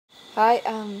Hi,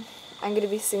 I'm gonna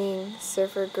be singing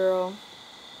Surfer Girl,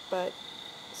 but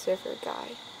Surfer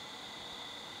Guy.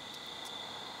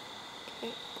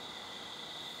 Okay.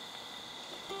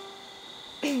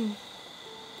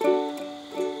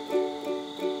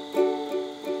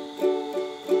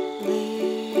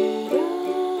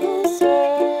 Little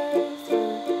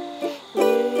surfer,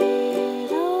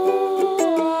 little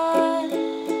one,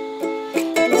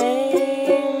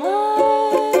 may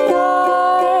my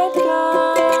heart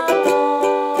come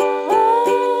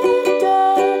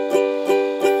undone.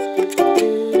 Do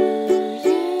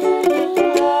you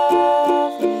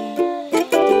love me?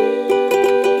 Do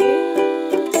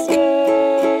you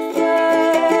surfer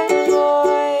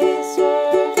boy,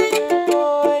 surfer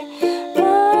boy,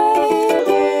 my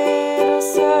little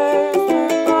surfer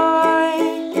boy?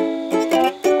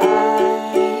 I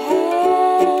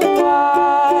have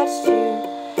watched you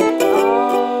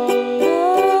on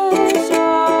the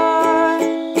shore,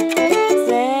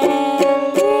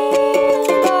 standing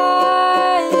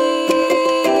by the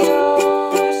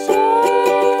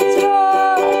ocean's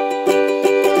roar. Do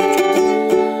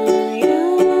you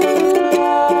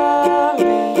love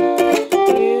me? Do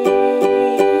you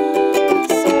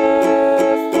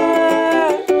surfer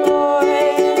boy,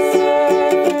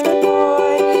 surfer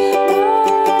boy, my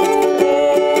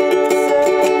little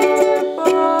surfer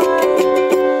boy?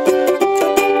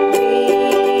 We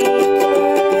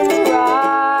could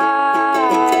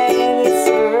ride the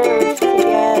surf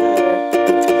together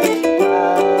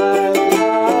while our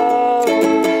love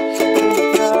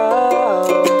would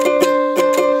grow.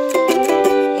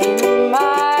 In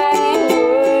my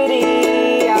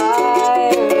woody, I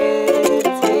would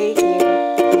take you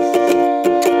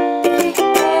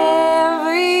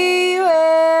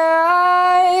everywhere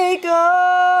I go.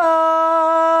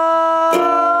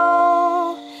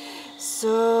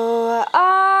 So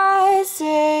I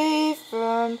say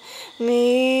from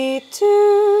me to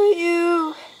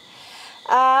you,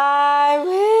 I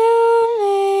will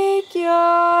make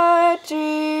your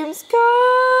dreams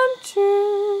come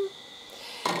true.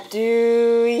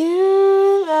 Do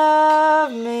you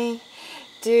love me?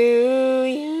 Do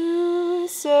you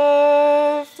surfer?